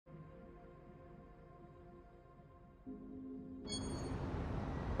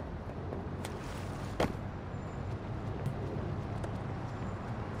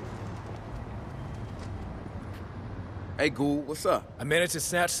Hey, Gould, what's up? I managed to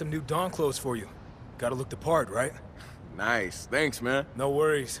snatch some new Dawn clothes for you. Gotta look the part, right? Nice. Thanks, man. No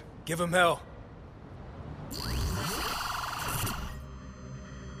worries. Give him hell.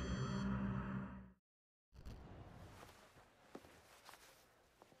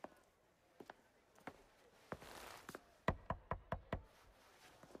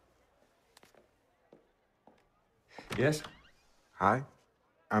 Yes? Hi,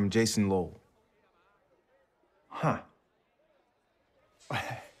 I'm Jason Lowell. Huh.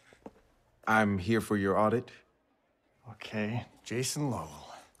 I'm here for your audit. Okay, Jason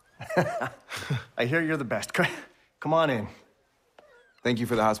Lowell. I hear you're the best. Come on in. Thank you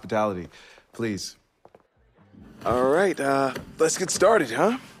for the hospitality. Please. All right, let's get started,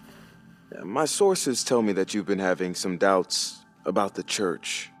 huh? My sources tell me that you've been having some doubts about the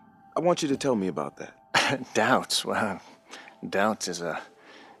church. I want you to tell me about that. Doubts. Well, doubts is a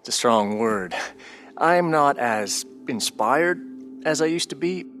strong word. I'm not as inspired as I used to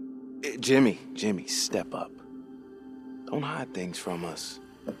be. Jimmy, step up. Don't hide things from us.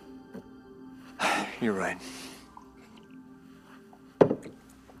 You're right.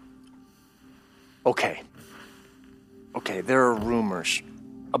 Okay, there are rumors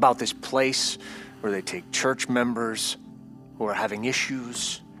about this place where they take church members who are having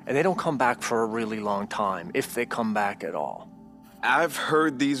issues, and they don't come back for a really long time, if they come back at all. I've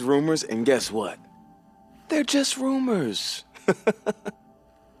heard these rumors, and guess what? They're just rumors.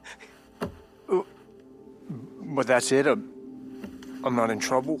 But that's it? I'm not in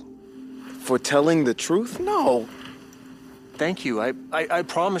trouble? For telling the truth? No. Thank you. I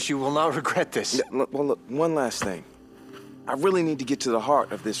promise you will not regret this. Yeah, well, look, one last thing. I really need to get to the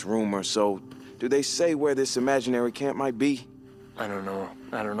heart of this rumor, so do they say where this imaginary camp might be? I don't know.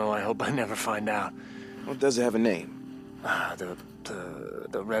 I hope I never find out. Well, does it have a name?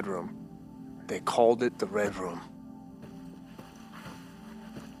 The Red Room. They called it the Red Room.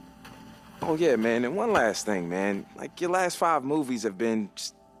 Oh, yeah, man, and one last thing, man. Like, your last 5 movies have been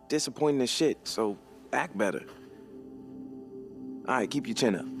just disappointing as shit, so act better. All right, keep your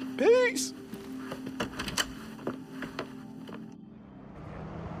chin up. Peace!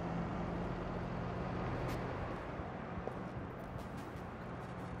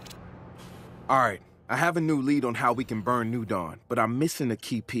 All right, I have a new lead on how we can burn New Dawn, but I'm missing a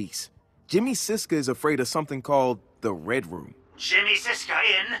key piece. Jimmy Siska is afraid of something called the Red Room. Jimmy Siska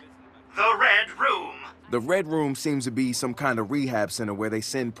in the Red Room. The Red Room seems to be some kind of rehab center where they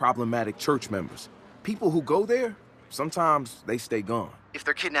send problematic church members. People who go there, sometimes they stay gone. If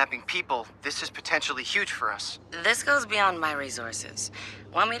they're kidnapping people, this is potentially huge for us. This goes beyond my resources.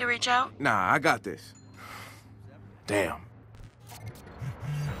 Want me to reach out? Nah, I got this. Damn.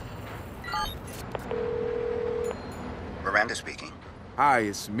 Miranda speaking. Hi,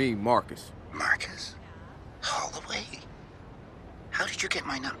 it's me, Marcus. Marcus? Holloway? How did you get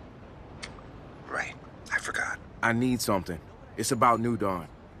my number? Right, I forgot. I need something. It's about New Dawn.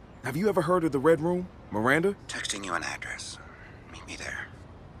 Have you ever heard of the Red Room, Miranda? Texting you an address. Meet me there.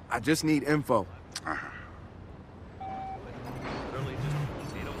 I just need info. Uh-huh.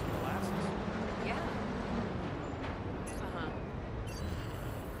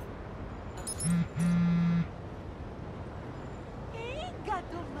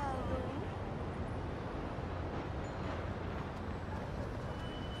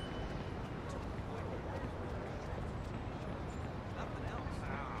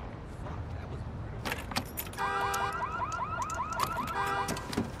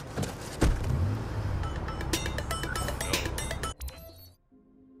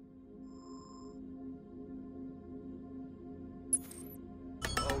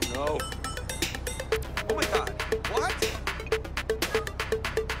 No. Oh my God. What?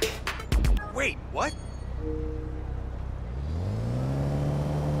 Wait, what?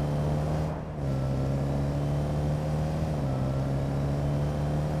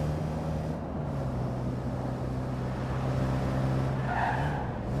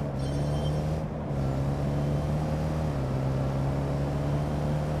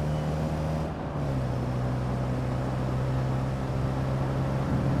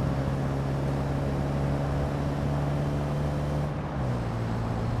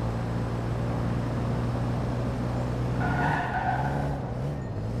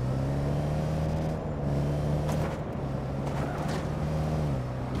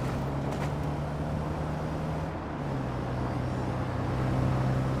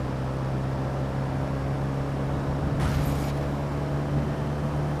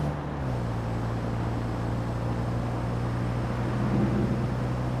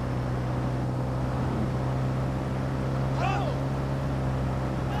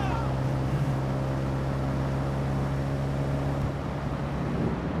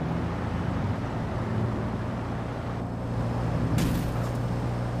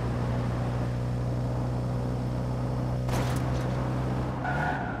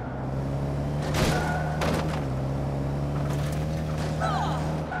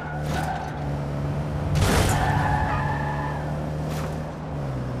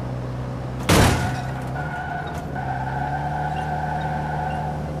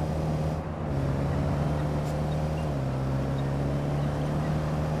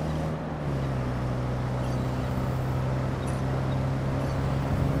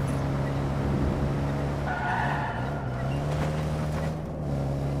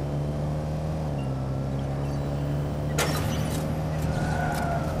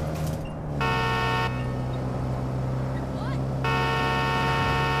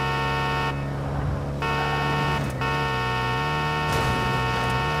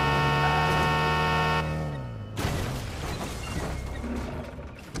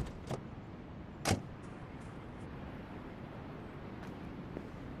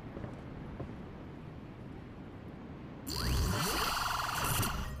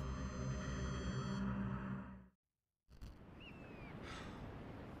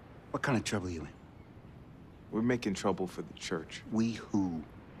 What kind of trouble you in? We're making trouble for the church. We who?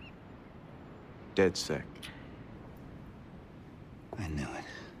 DedSec. I knew it.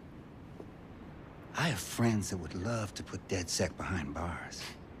 I have friends that would love to put DedSec behind bars.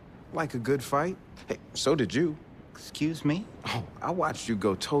 Like a good fight? Hey, so did you. Excuse me? Oh, I watched you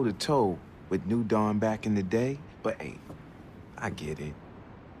go toe-to-toe with New Dawn back in the day, but hey, I get it.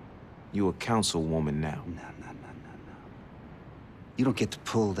 You a councilwoman now. No. You don't get to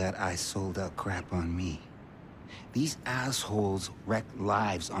pull that I sold out crap on me. These assholes wreck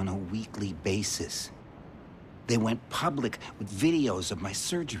lives on a weekly basis. They went public with videos of my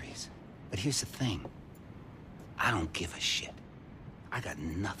surgeries. But here's the thing. I don't give a shit. I got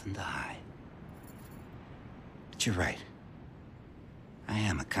nothing to hide. But you're right. I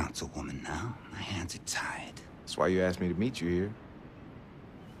am a councilwoman now. My hands are tied. That's why you asked me to meet you here.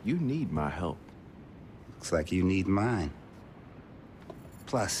 You need my help. Looks like you need mine.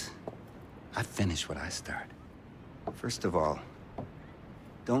 Plus, I finished what I started. First of all,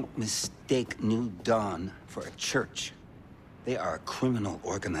 don't mistake New Dawn for a church. They are a criminal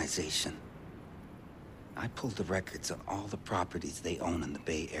organization. I pulled the records on all the properties they own in the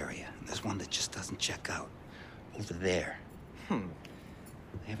Bay Area, and there's one that just doesn't check out. Over there. They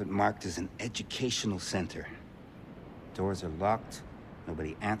have it marked as an educational center. Doors are locked,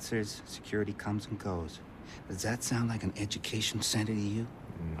 nobody answers, security comes and goes. Does that sound like an education center to you?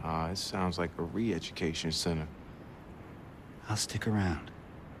 Nah, it sounds like a re-education center. I'll stick around.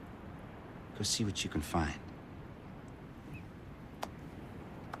 Go see what you can find.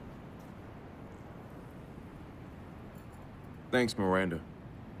 Thanks, Miranda.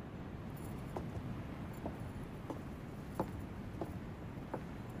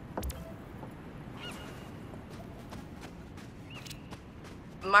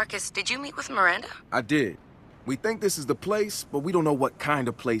 Marcus, did you meet with Miranda? I did. We think this is the place, but we don't know what kind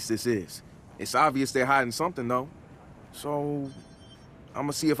of place this is. It's obvious they're hiding something, though. So, I'm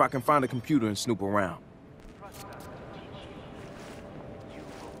gonna see if I can find a computer and snoop around.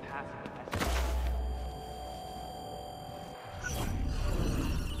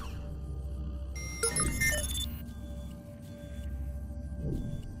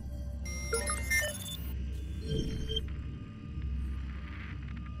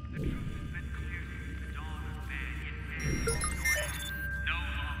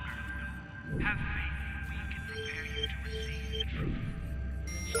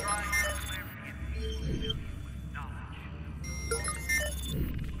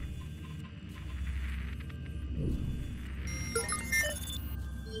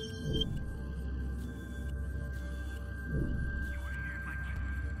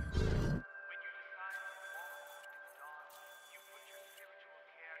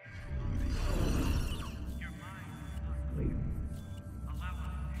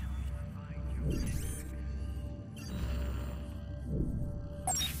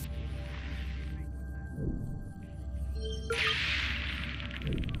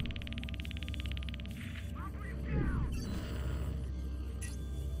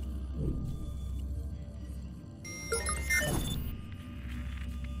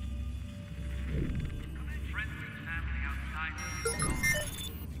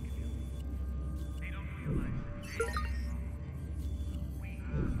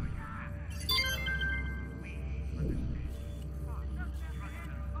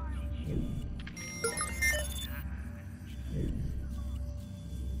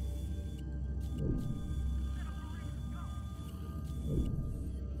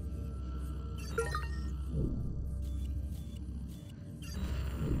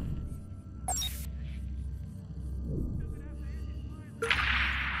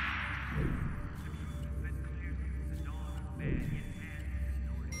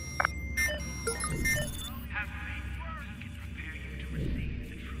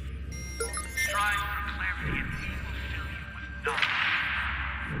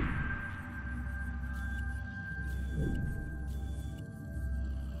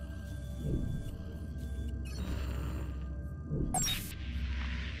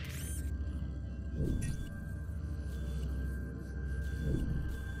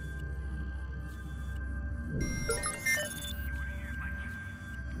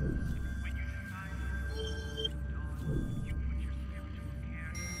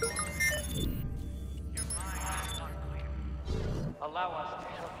 Allow us to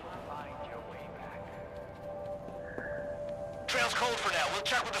help you find your way back. Trail's cold for now. We'll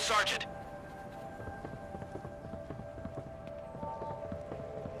check with the sergeant.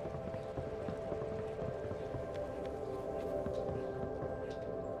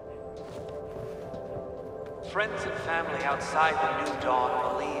 Friends and family family outside the New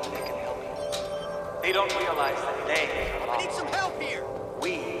Dawn believe they can help you. They don't realize that they are lost. I need some help here!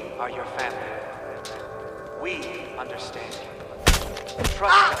 We are your family. We understand you.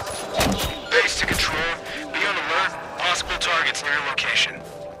 Trust us. Base to control. Be on alert. Possible targets near location.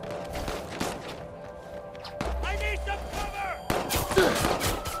 I need some cover!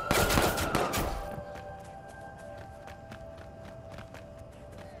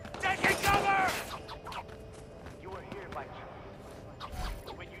 Taking cover! You are here by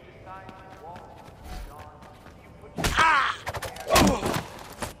choice. When you decide to walk on, you put your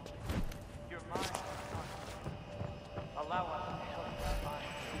your mind on. Allow us to help your mind.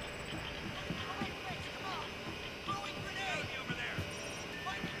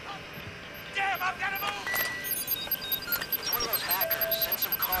 Damn, I've got to move! It's one of those hackers. Send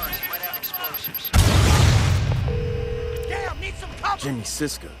some cars. He might have explosives. Damn, need some cover! Jimmy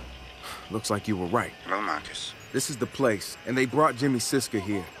Siska. Looks like you were right. Hello, Marcus. This is the place, and they brought Jimmy Siska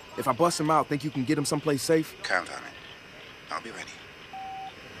here. If I bust him out, think you can get him someplace safe? Count on it. I'll be ready.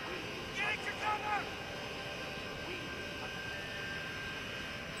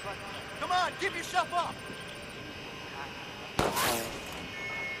 Come on, give yourself up! Give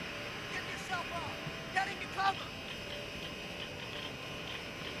yourself up! Get into cover!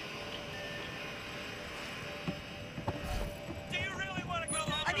 Do you really want to go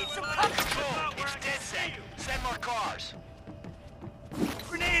on? I need some cover! Control! It's dead set. Send more cars.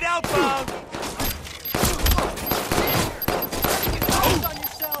 Grenade outbound! Focus on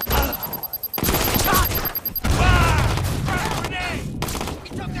yourself! Grenade! He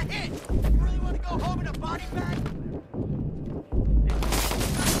took a hit! You really want to go home in a body bag?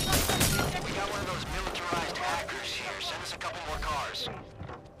 We got one of those militarized hackers here. Send us a couple more cars.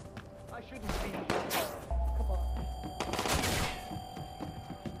 I shouldn't be.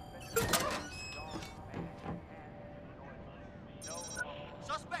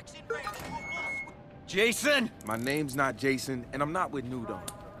 Suspects in range. Jason! My name's not Jason, and I'm not with New Dawn.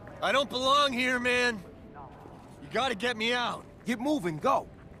 I don't belong here, man. You gotta get me out. Get moving, go.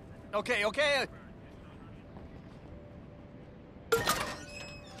 Okay, okay.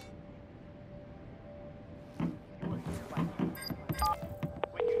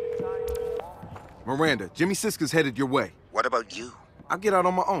 Miranda, Jimmy Siska's headed your way. What about you? I'll get out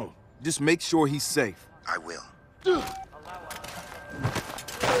on my own. Just make sure he's safe. I will.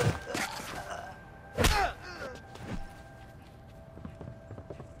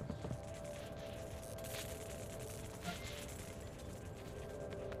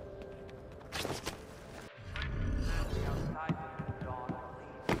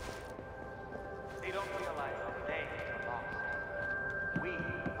 They don't realize that they are lost. We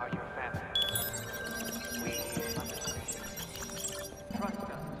are your family. We understand. Trust us to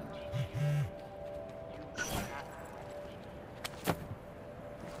teach you. You have to.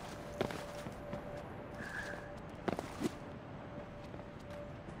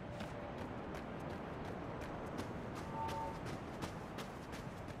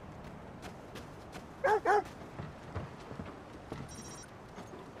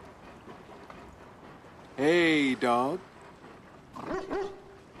 Hey, dog.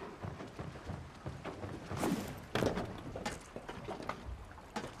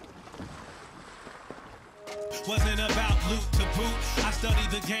 Wasn't about loot to boot. I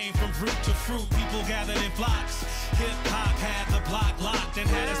studied the game from root to fruit. People gathered in flocks. Hip hop had the block locked and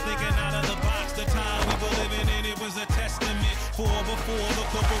had us thinking out of the box. The time we were living in, it was a testament for before the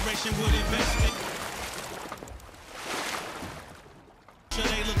corporation would invest it. So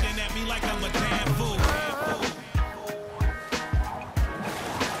they looking at me like I'm a damn fool.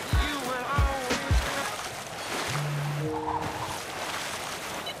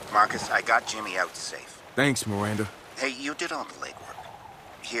 Marcus, I got Jimmy out safe. Thanks, Miranda. Hey, you did all the legwork.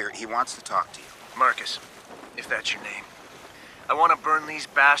 Here, he wants to talk to you. Marcus, if that's your name. I want to burn these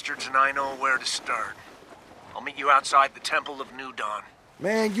bastards and I know where to start. I'll meet you outside the Temple of New Dawn.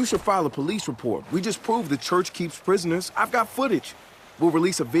 Man, you should file a police report. We just proved the church keeps prisoners. I've got footage. We'll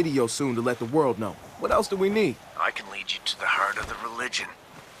release a video soon to let the world know. What else do we need? I can lead you to the heart of the religion.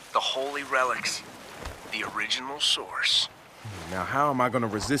 The holy relics. The original source. Now, how am I gonna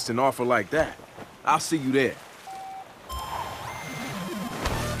resist an offer like that? I'll see you there.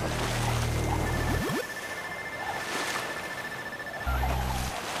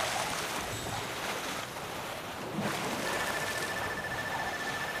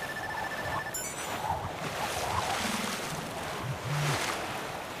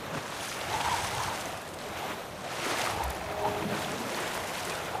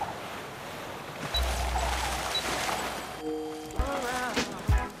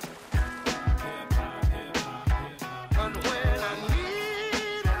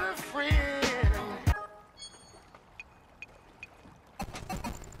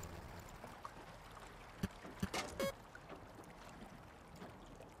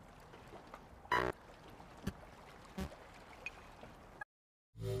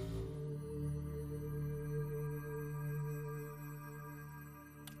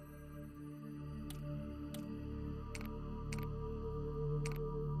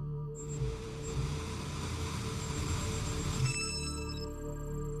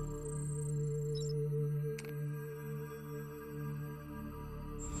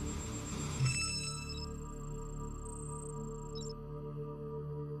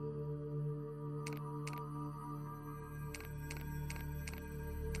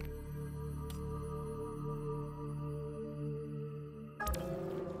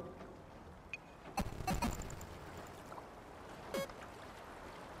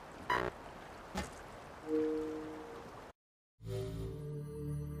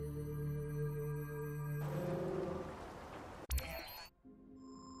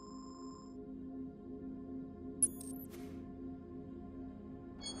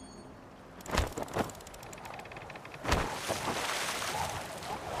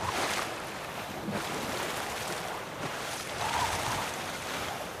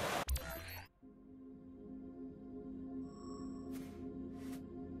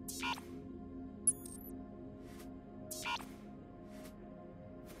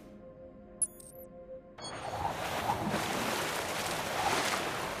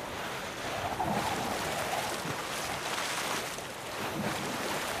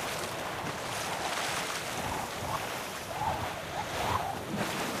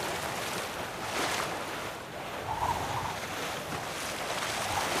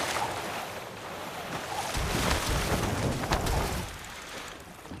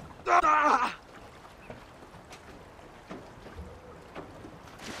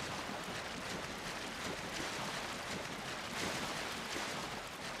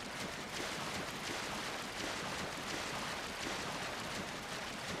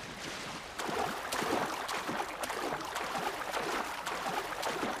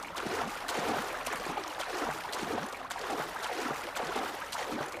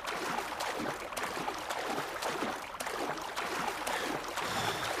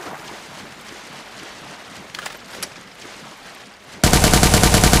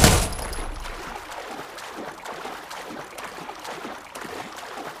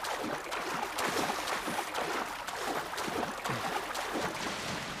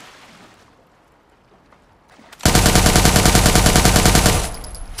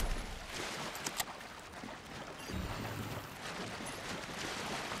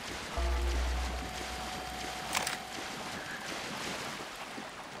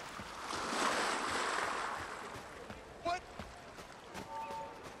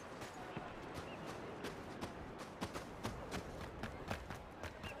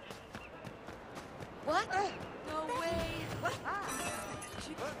 No way. What?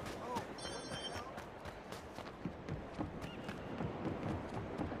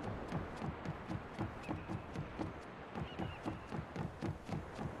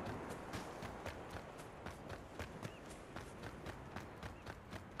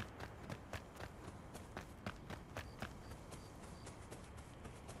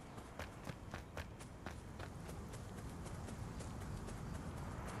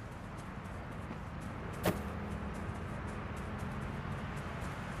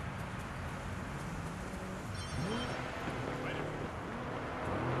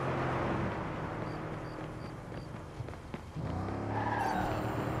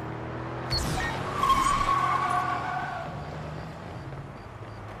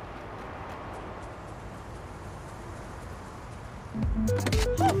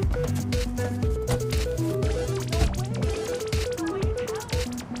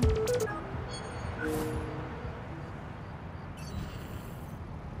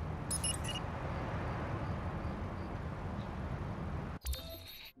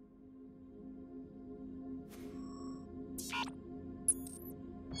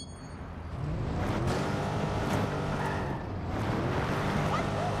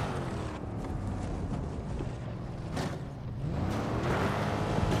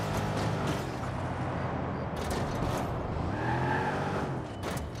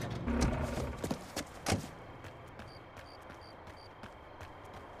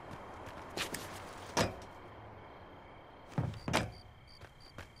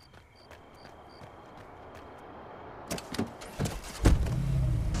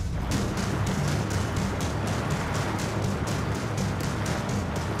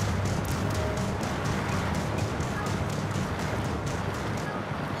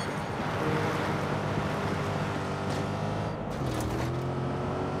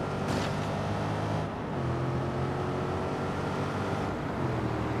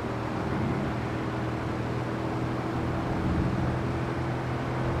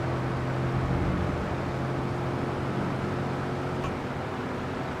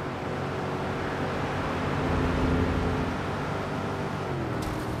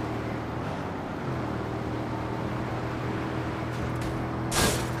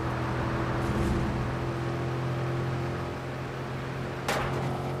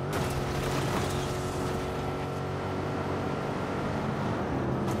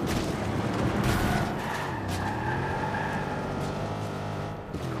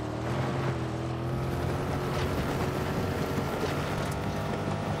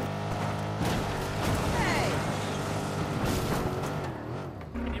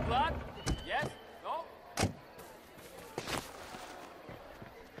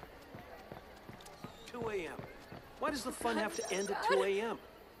 Why does the fun have to end at 2 a.m.?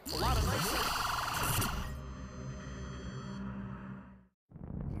 A lot of nights.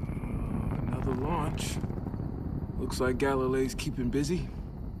 Another launch. Looks like Galilee's keeping busy.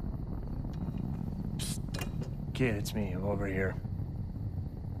 Psst. Kid, it's me. I'm over here.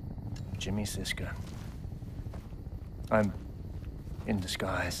 Jimmy Siska. I'm in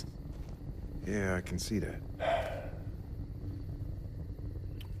disguise. Yeah, I can see that.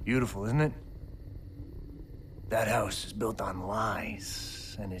 Beautiful, isn't it? That house is built on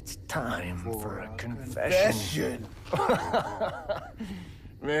lies, and it's time for a confession.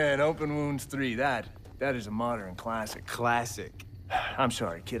 Man, Open Wounds 3, that is a modern classic. Classic. I'm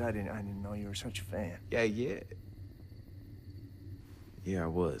sorry, kid, I didn't know you were such a fan. Yeah. Yeah, I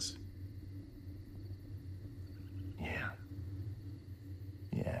was. Yeah,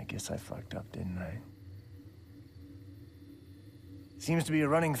 I guess I fucked up, didn't I? Seems to be a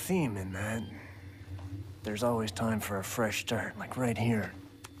running theme in that. There's always time for a fresh start, like right here.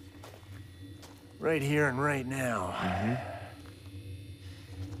 Right here and right now. Mm-hmm.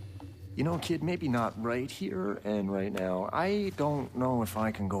 You know, kid, maybe not right here and right now. I don't know if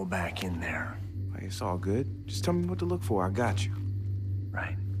I can go back in there. Hey, it's all good. Just tell me what to look for. I got you.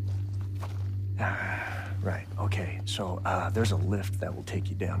 Right. Right, okay. So, there's a lift that will take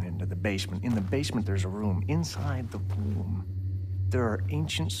you down into the basement. In the basement, there's a room. Inside the room, there are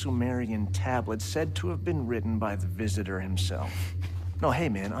ancient Sumerian tablets said to have been written by the visitor himself. No, hey,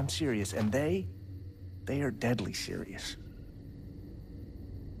 man, I'm serious. And they are deadly serious.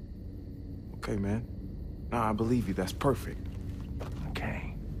 Okay, man. Nah, I believe you. That's perfect.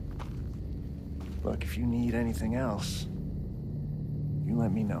 Okay. Look, if you need anything else, you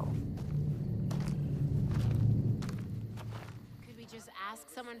let me know. Could we just ask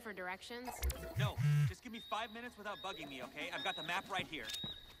someone for directions? No, just give me 5 minutes without bugging me, okay? I've got the map right here.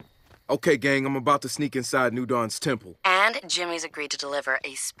 Okay, gang, I'm about to sneak inside New Dawn's temple. And Jimmy's agreed to deliver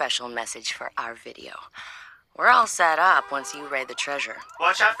a special message for our video. We're all set up once you raid the treasure.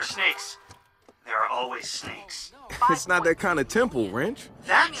 Watch out for snakes. There are always snakes. It's not that kind of temple, Wrench.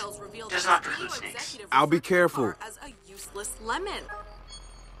 That does not preclude snakes. I'll be careful. As a useless lemon.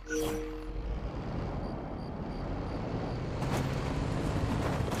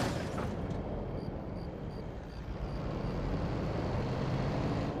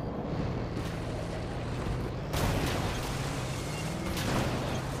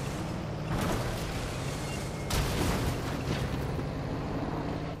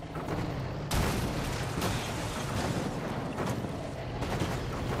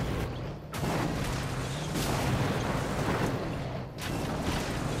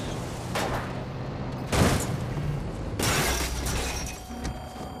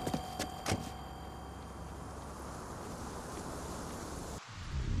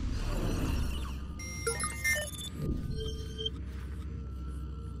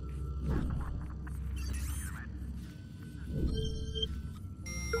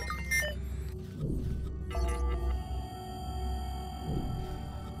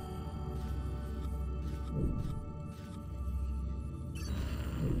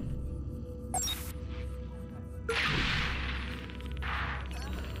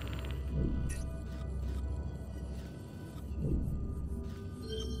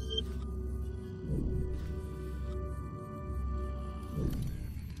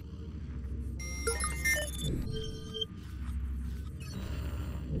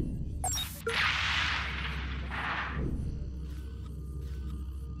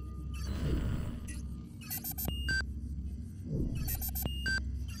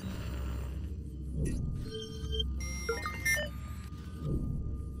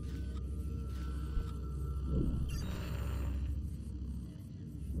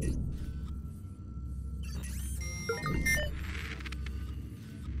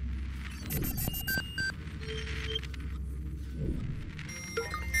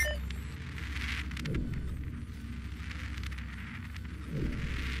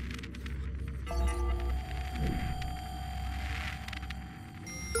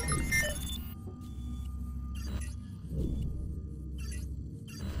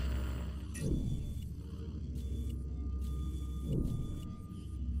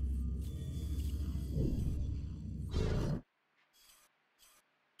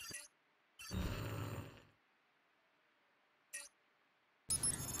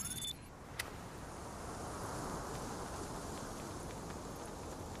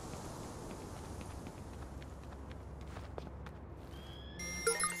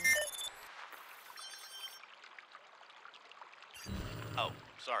 Oh,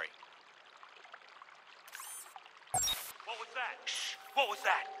 sorry. What was that? Shh! What was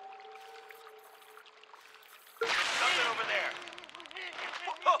that? There's something over there.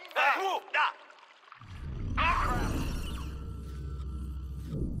 Oh, hey, whoa, nah. Ah, crap.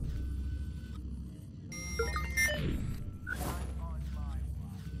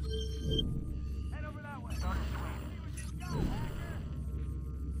 Head over that way.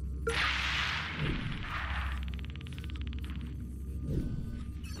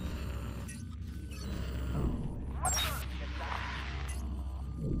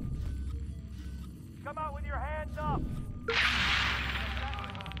 Come out with your hands up!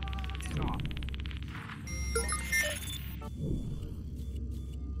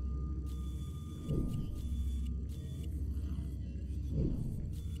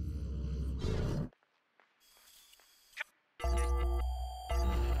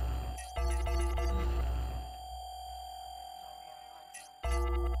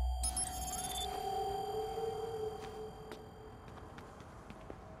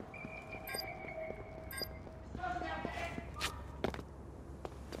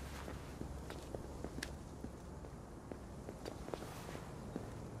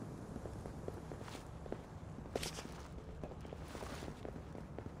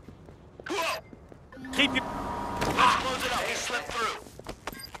 Keep your... Close it up. He slipped through.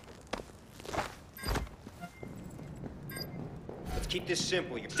 Let's keep this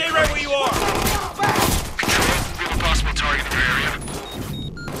simple. Stay right where you are. Control, we have a possible target in your area.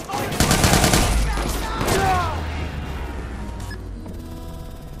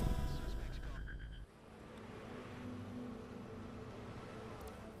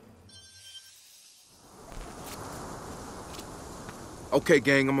 Okay,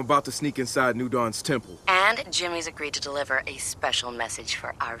 gang, I'm about to sneak inside New Dawn's temple. And Jimmy's agreed to deliver a special message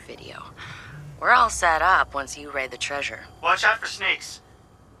for our video. We're all set up once you raid the treasure. Watch out for snakes.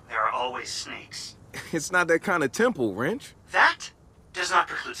 There are always snakes. It's not that kind of temple, Wrench. That does not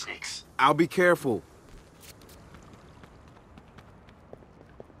preclude snakes. I'll be careful.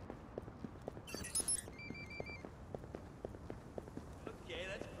 Okay,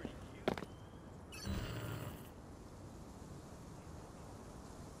 that's pretty cute.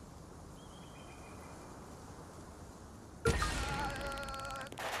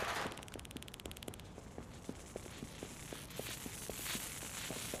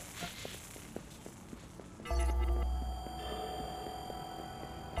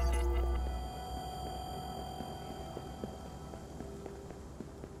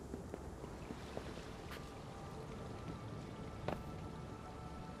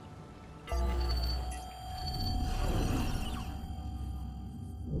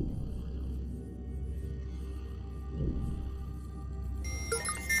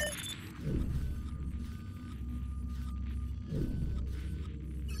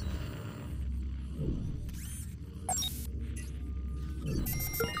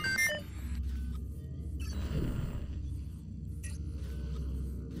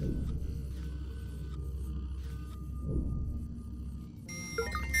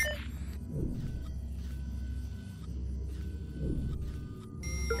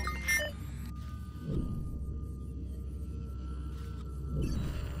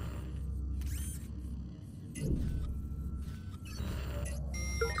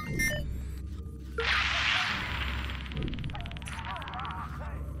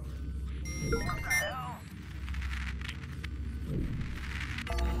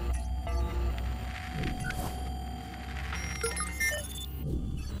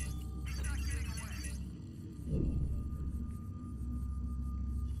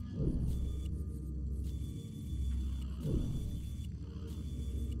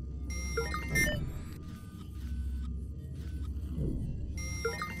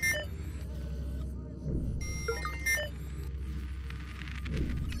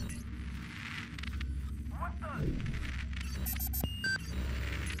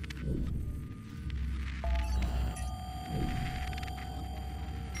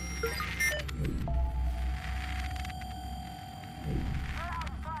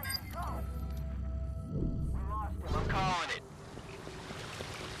 I'm calling it.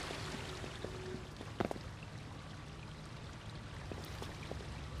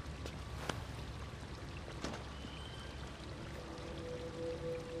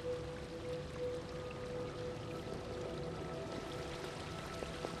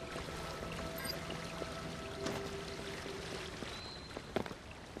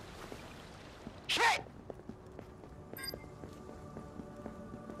 Shit!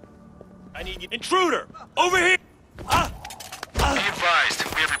 I need you. Intruder! Over here! Be advised,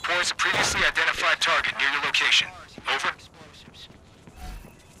 we have reports of previously identified target near your location. Over.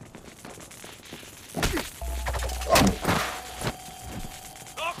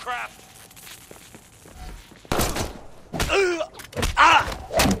 Oh, crap! Ooh!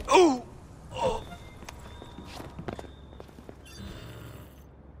 Oh.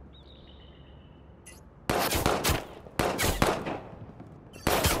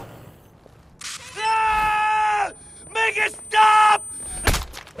 Ah! Make it stop!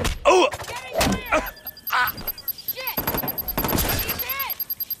 Oh! Shit! He's hit!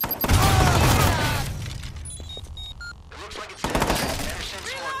 It looks like it's dead. Better send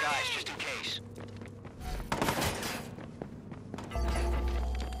some more guys just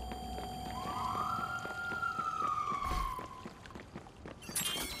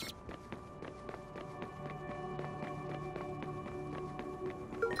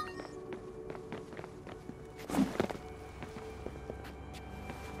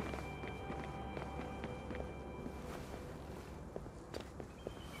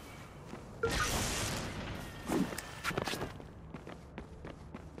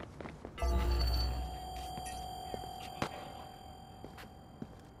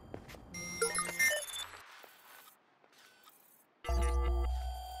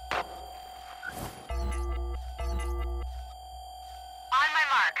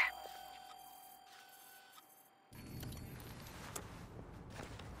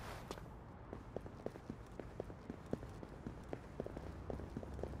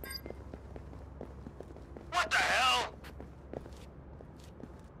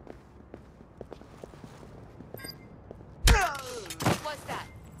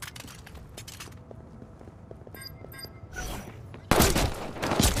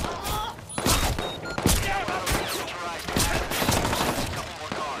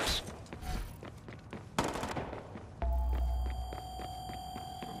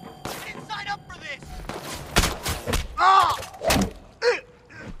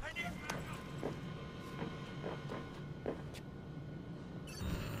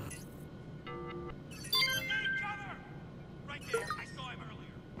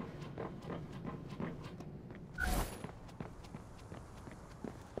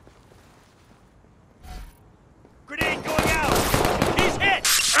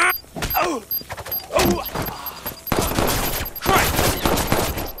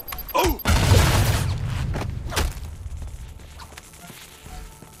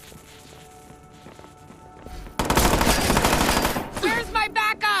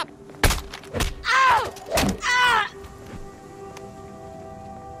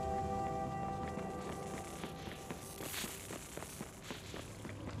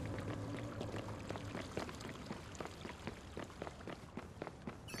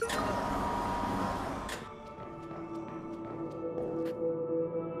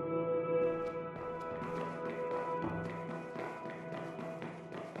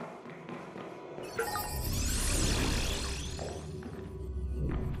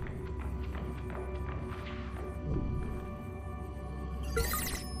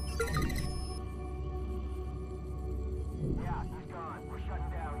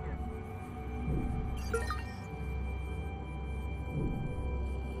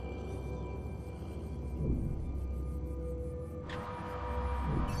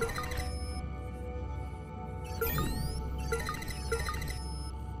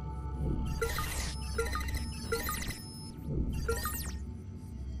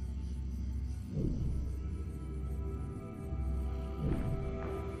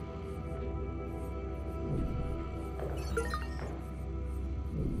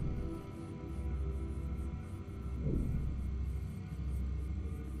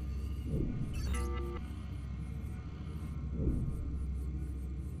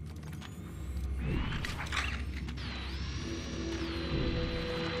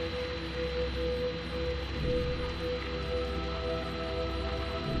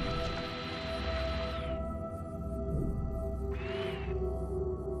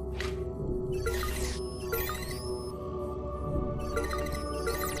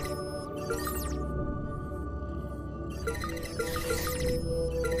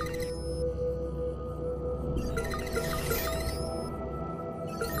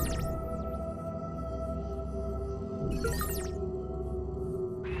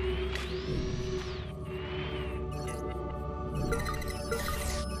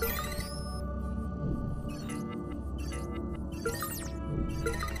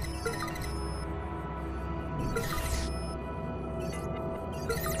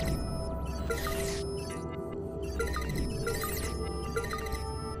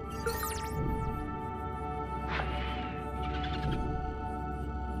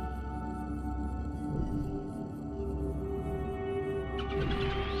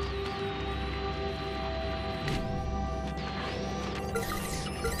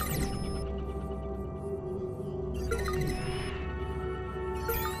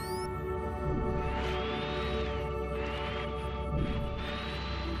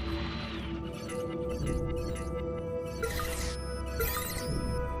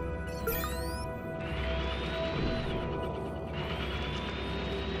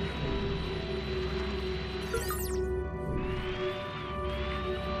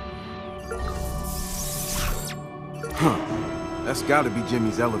That's gotta be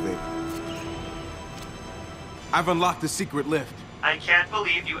Jimmy's elevator. I've unlocked the secret lift. I can't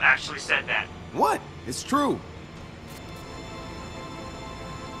believe you actually said that. What? It's true.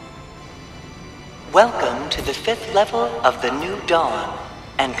 Welcome to the 5th level of the New Dawn,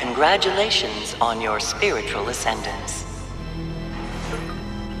 and congratulations on your spiritual ascendance.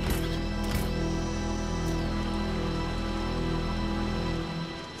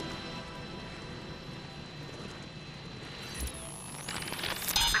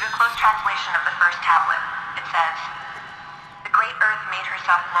 Translation of the first tablet. It says, "The great earth made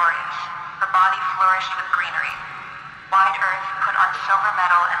herself glorious. Her body flourished with greenery. Wide earth put on silver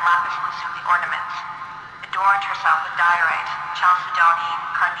metal and lapis lazuli ornaments. Adorned herself with diorite, chalcedony,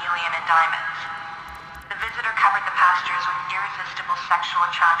 carnelian, and diamonds. The visitor covered the pastures with irresistible sexual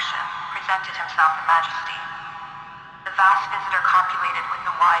attraction, presented himself in majesty. The vast visitor copulated with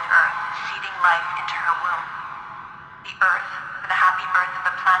the wide earth, seeding life into her womb. The earth, the happy birth of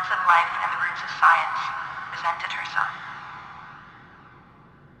the plants of life and the roots of science, presented her son."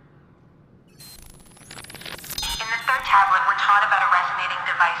 In the third tablet, we're taught about a resonating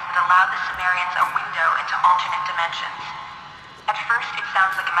device that allowed the Sumerians a window into alternate dimensions. At first, it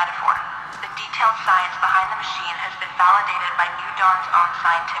sounds like a metaphor. The detailed science behind the machine has been validated by New Dawn's own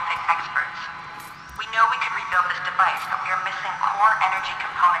scientific experts. We know we could rebuild this device, but we are missing core energy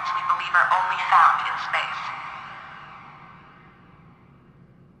components we believe are only found in space.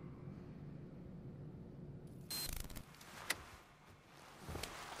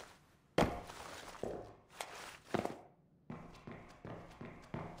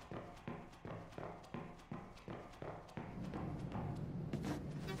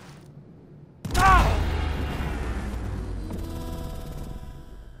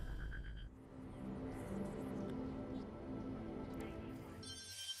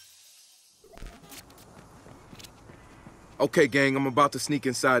 Okay, gang, I'm about to sneak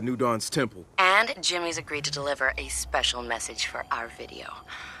inside New Dawn's temple. And Jimmy's agreed to deliver a special message for our video.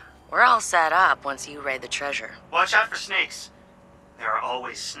 We're all set up once you raid the treasure. Watch out for snakes. There are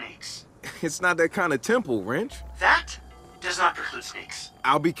always snakes. It's not that kind of temple, Wrench. That does not preclude snakes.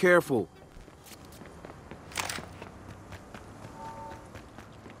 I'll be careful.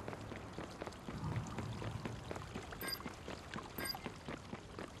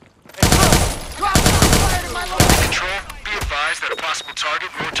 Control, be advised that a possible target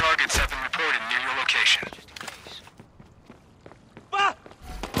or targets have been reported near your location.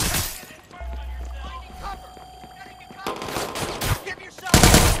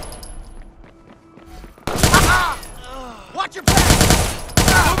 Watch your back!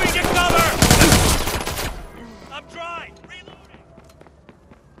 Moving to cover! I'm dry! Reloading!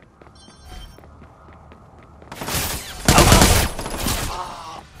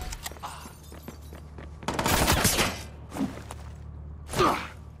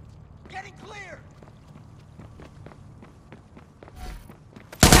 Getting clear!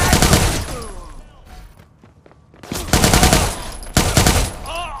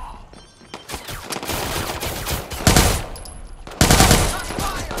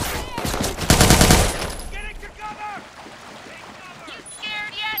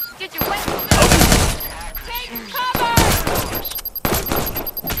 Get your weapons out! Take cover!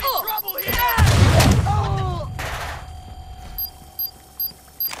 Trouble here!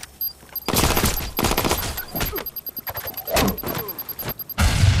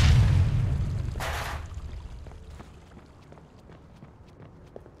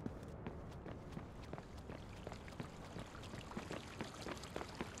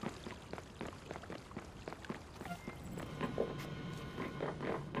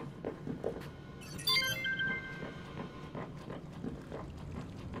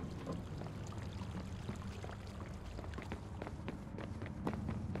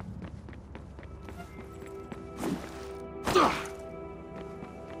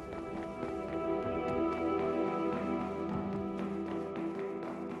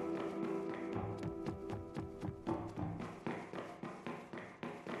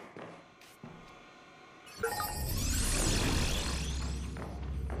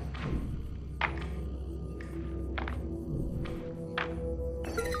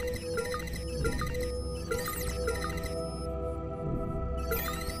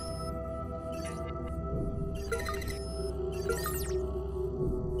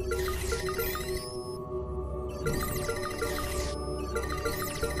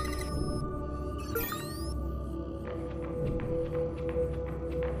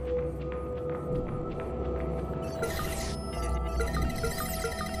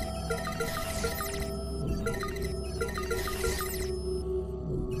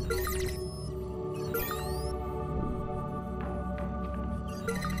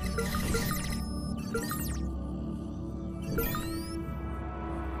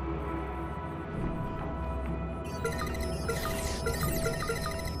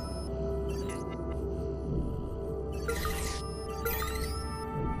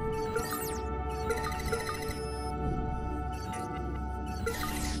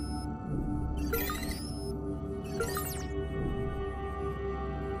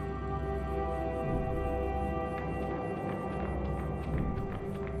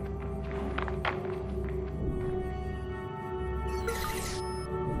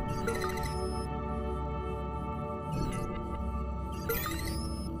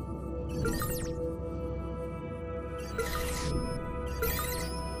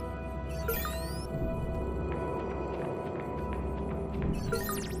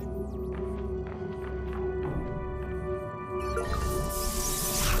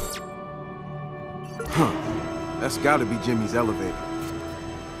 That's gotta be Jimmy's elevator.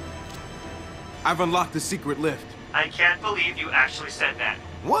 I've unlocked the secret lift. I can't believe you actually said that.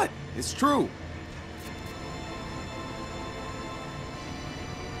 What? It's true.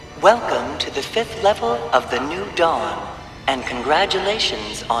 Welcome to the 5th level of the New Dawn, and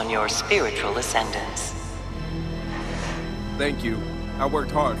congratulations on your spiritual ascendance. Thank you. I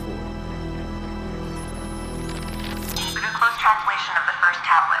worked hard for it. With a close translation of the first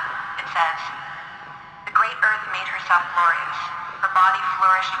tablet, it says, "The great earth made herself glorious. Her body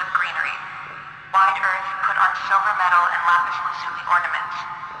flourished with greenery. Wide earth put on silver metal and lapis lazuli ornaments.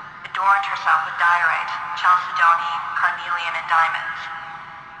 Adorned herself with diorite, chalcedony, carnelian, and diamonds.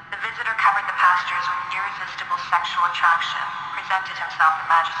 The visitor covered the pastures with irresistible sexual attraction, presented himself in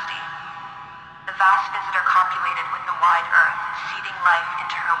majesty. The vast visitor copulated with the wide earth, seeding life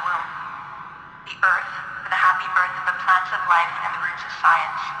into her womb. The earth, for the happy birth of the plants of life and the roots of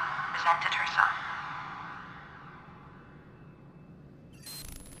science, presented herself."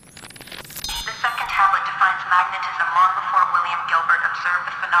 The second tablet defines magnetism long before William Gilbert observed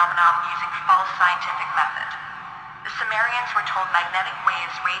the phenomenon using false scientific method. The Sumerians were told magnetic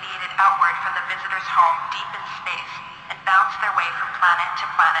waves radiated outward from the visitor's home deep in space and bounced their way from planet to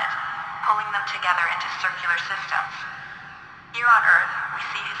planet, pulling them together into circular systems. Here on Earth, we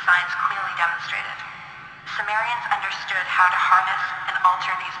see his science clearly demonstrated. The Sumerians understood how to harness and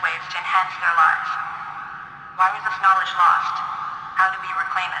alter these waves to enhance their lives. Why was this knowledge lost? How do we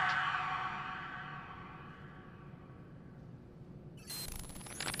reclaim it?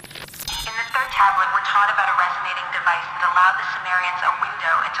 In the third tablet, we're taught about a resonating device that allowed the Sumerians a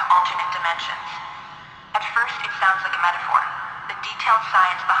window into alternate dimensions. At first, it sounds like a metaphor. The detailed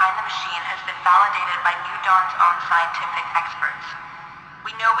science behind the machine has been validated by New Dawn's own scientific experts.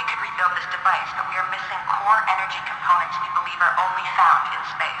 We know we could rebuild this device, but we are missing core energy components we believe are only found in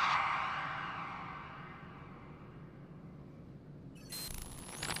space.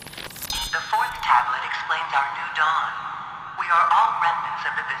 The fourth tablet explains our new dawn. We are all remnants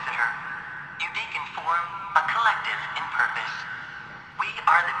of the visitor, unique in form, but collective in purpose. We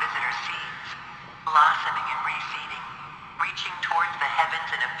are the visitor's seeds, blossoming and reseeding, reaching towards the heavens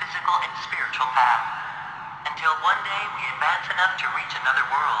in a physical and spiritual path, until one day we advance enough to reach another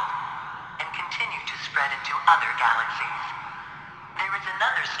world, and continue to spread into other galaxies. There is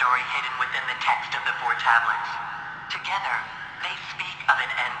another story hidden within the text of the 4 tablets. Together, they speak of an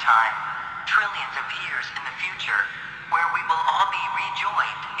end time, trillions of years in the future, where we will all be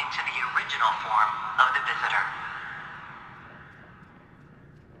rejoined into the original form of the visitor.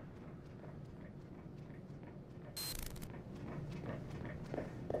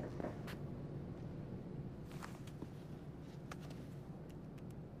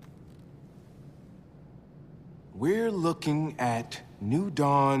 We're looking at New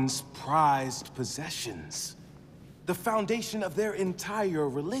Dawn's prized possessions. The foundation of their entire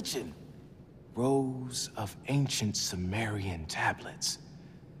religion. Rows of ancient Sumerian tablets.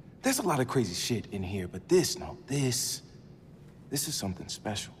 There's a lot of crazy shit in here, but this is something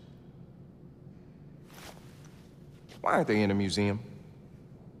special. Why aren't they in a museum?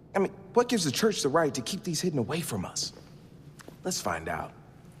 I mean, what gives the church the right to keep these hidden away from us? Let's find out.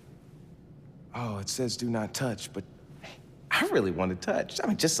 Oh, it says do not touch, but I really want to touch. I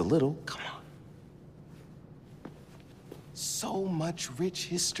mean, just a little. Come on. So much rich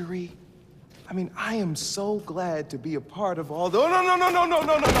history. I mean, I am so glad to be a part of all the—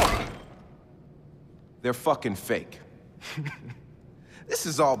 No. They're fucking fake. This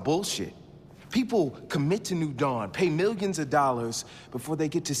is all bullshit. People commit to New Dawn, pay millions of dollars before they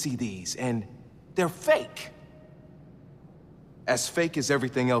get to see these, and they're fake. As fake as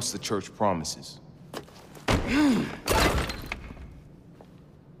everything else the church promises.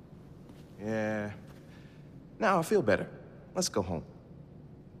 Yeah. Now I feel better. Let's go home.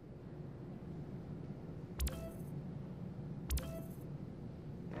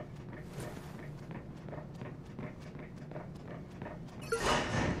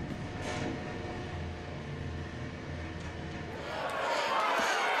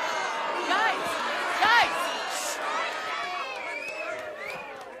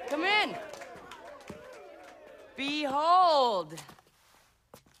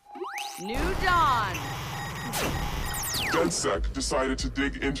 DedSec decided to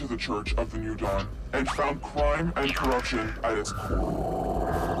dig into the Church of the New Dawn and found crime and corruption at its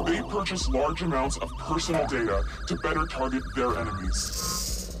core. They purchased large amounts of personal data to better target their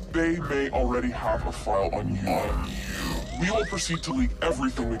enemies. They may already have a file on you. We will proceed to leak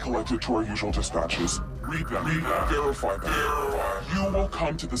everything we collected to our usual dispatches. Read them, verify them. You will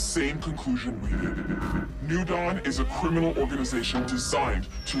come to the same conclusion we did. New Dawn is a criminal organization designed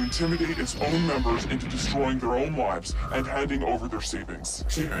to intimidate its own members into destroying their own lives and handing over their savings.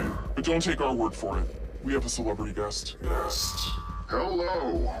 But don't take our word for it. We have a celebrity guest.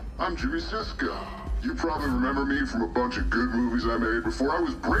 Hello, I'm Jimmy Siska. You probably remember me from a bunch of good movies I made before I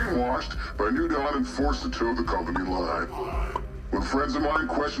was brainwashed by New Dawn and forced to toe the company line. When friends of mine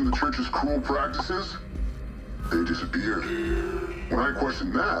questioned the church's cruel practices, they disappeared. When I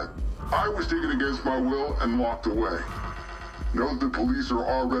questioned that, I was taken against my will and locked away. Know that the police are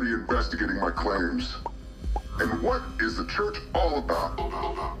already investigating my claims. And what is the church all about?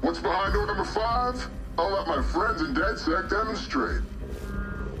 What's behind door number 5? I'll let my friends in DedSec demonstrate.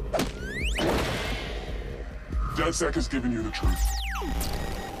 DedSec has given you the truth.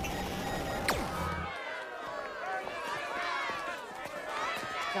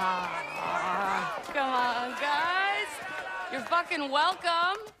 Come on, guys. You're fucking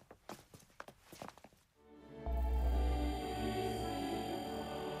welcome.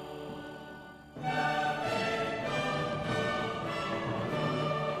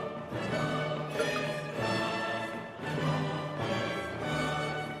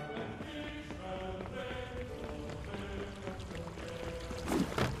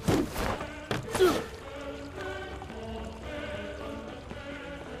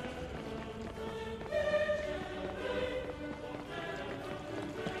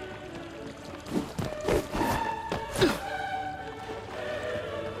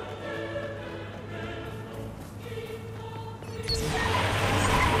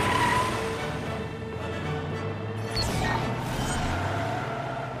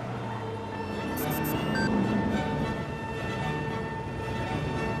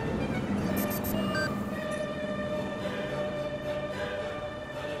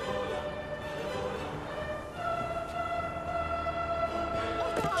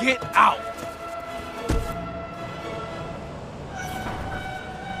 Get out!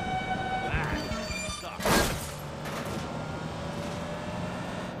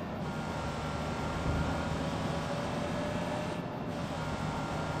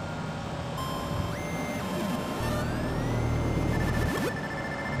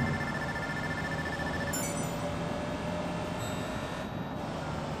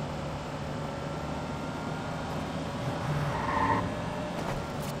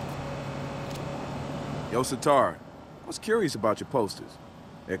 Yo, Sitar, I was curious about your posters.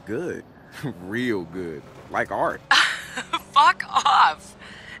 They're good. Real good. Like art. Fuck off.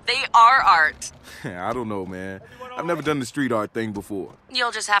 They are art. I don't know, man. I've never done the street art thing before.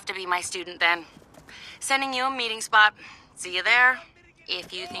 You'll just have to be my student then. Sending you a meeting spot. See you there,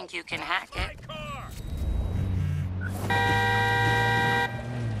 if you think you can hack it.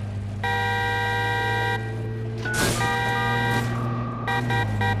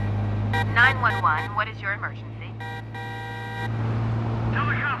 911, what is your emergency? Tell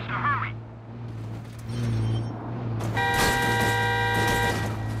the cops to hurry.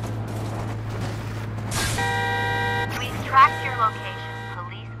 We've tracked your location.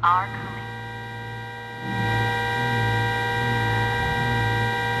 Police are coming.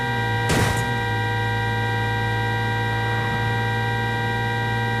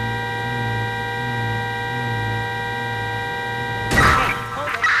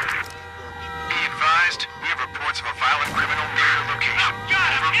 Of a violent criminal near your location.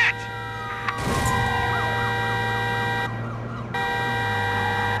 Got him! Hit!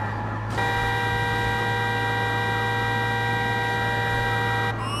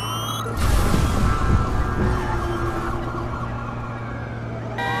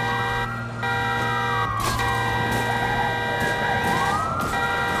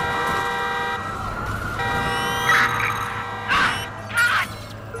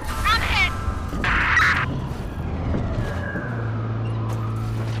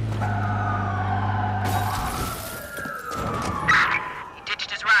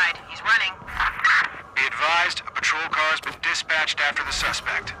 After the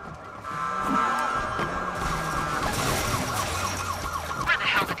suspect. Where the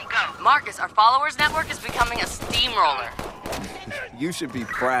hell did he go? Marcus, our followers network is becoming a steamroller. You should be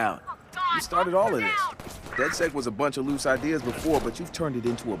proud. You started all of this. DedSec was a bunch of loose ideas before, but you've turned it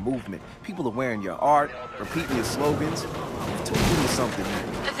into a movement. People are wearing your art, repeating your slogans. You've turned it into something.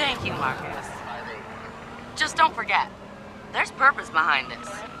 Thank you, Marcus. Just don't forget, There's purpose behind this.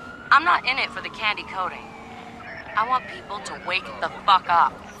 I'm not in it for the candy coating. I want people to wake the fuck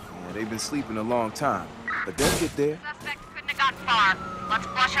up. Yeah, they've been sleeping a long time, but they'll get there. Suspects couldn't have gotten far. Let's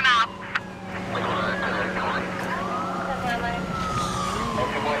flush him out.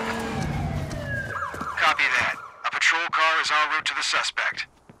 Copy that. A patrol car is en route to the suspect.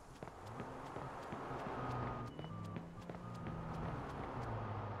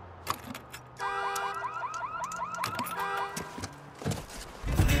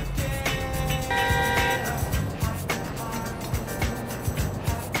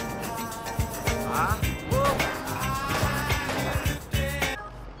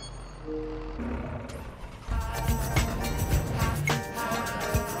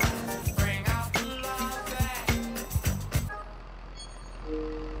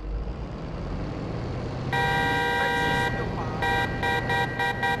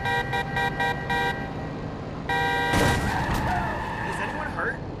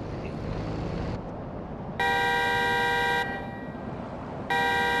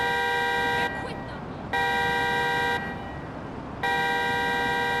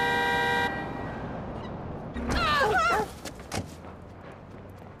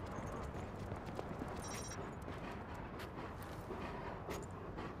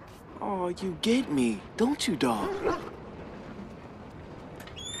 Oh, you get me, don't you, dog?